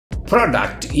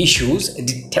product issues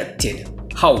detected.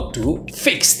 How to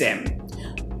fix them.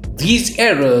 These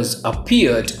errors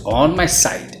appeared on my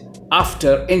site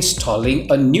after installing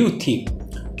a new theme.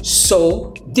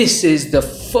 So this is the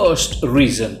first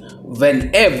reason.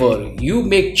 Whenever you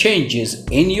make changes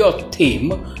in your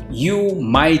theme, you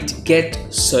might get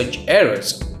such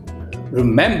errors.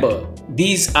 Remember,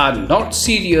 these are not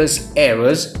serious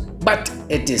errors, but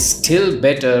it is still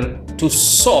better to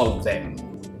solve them.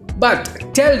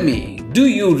 But tell me, do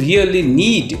you really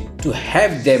need to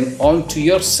have them onto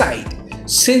your site,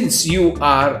 since you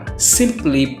are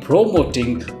simply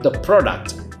promoting the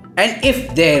product? And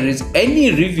if there is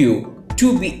any review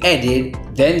to be added,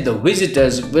 then the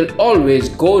visitors will always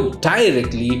go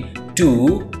directly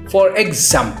to, for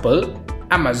example,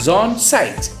 Amazon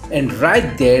sites and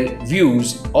write their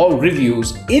views or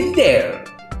reviews in there.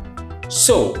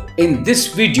 So in this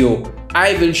video,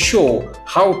 I will show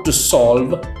how to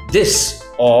solve this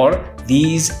or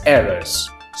these errors.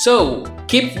 So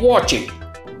keep watching.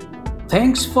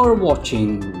 Thanks for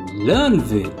watching Learn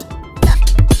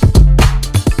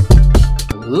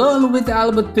with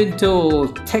Albert Pinto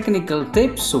technical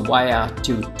tips via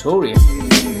tutorial.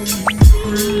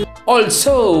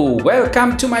 Also,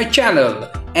 welcome to my channel,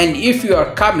 and if you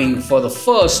are coming for the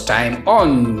first time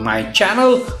on my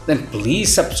channel, then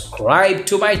please subscribe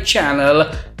to my channel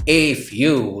if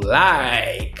you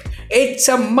like. It's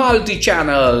a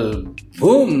multi-channel.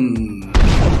 Boom!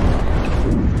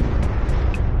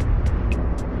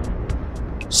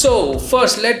 So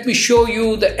first let me show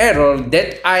you the error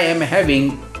that I am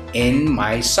having in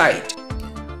my site.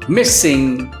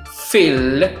 Missing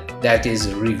field, that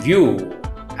is review.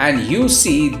 And you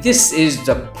see this is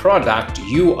the product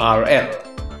URL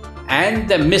and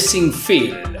the missing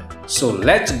field. So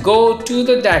let's go to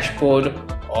the dashboard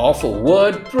of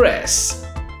WordPress.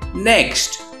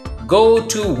 Next, go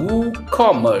to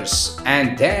WooCommerce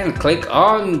and then click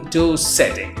on to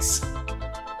settings.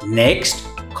 Next,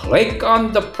 click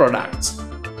on the products.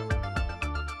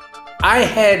 I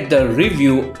had the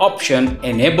review option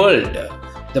enabled.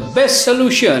 The best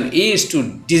solution is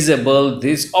to disable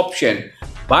this option.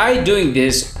 By doing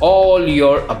this, all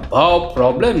your above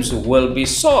problems will be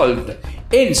solved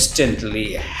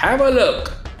instantly. Have a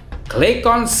look. Click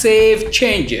on Save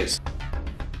Changes.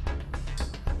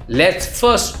 Let's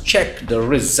first check the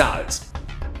results.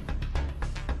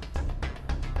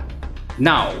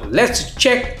 Now let's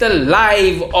check the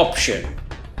live option.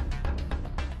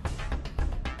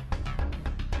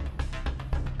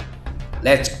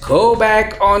 Let's go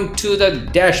back onto the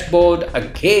dashboard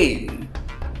again.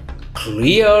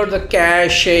 Clear the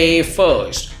cache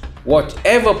first,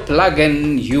 whatever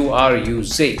plugin you are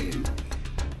using.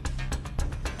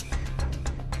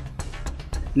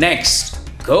 Next,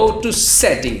 go to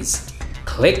settings.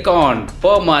 Click on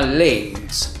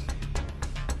permalinks.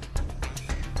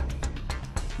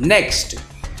 Next,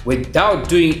 without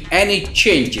doing any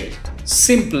changes,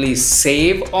 simply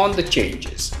save on the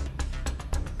changes.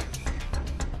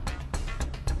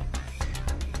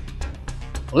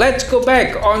 Let's go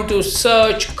back onto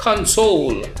Search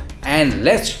Console and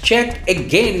let's check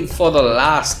again for the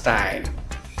last time.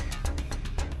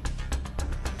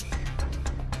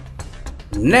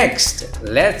 Next,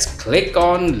 let's click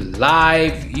on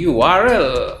Live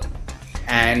URL,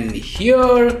 and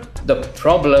here the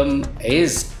problem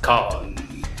is gone.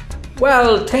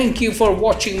 Well, thank you for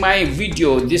watching my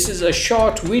video. This is a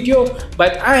short video,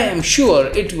 but I am sure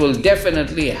it will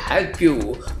definitely help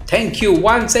you. Thank you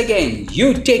once again.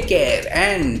 You take care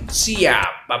and see ya.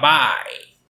 Bye-bye.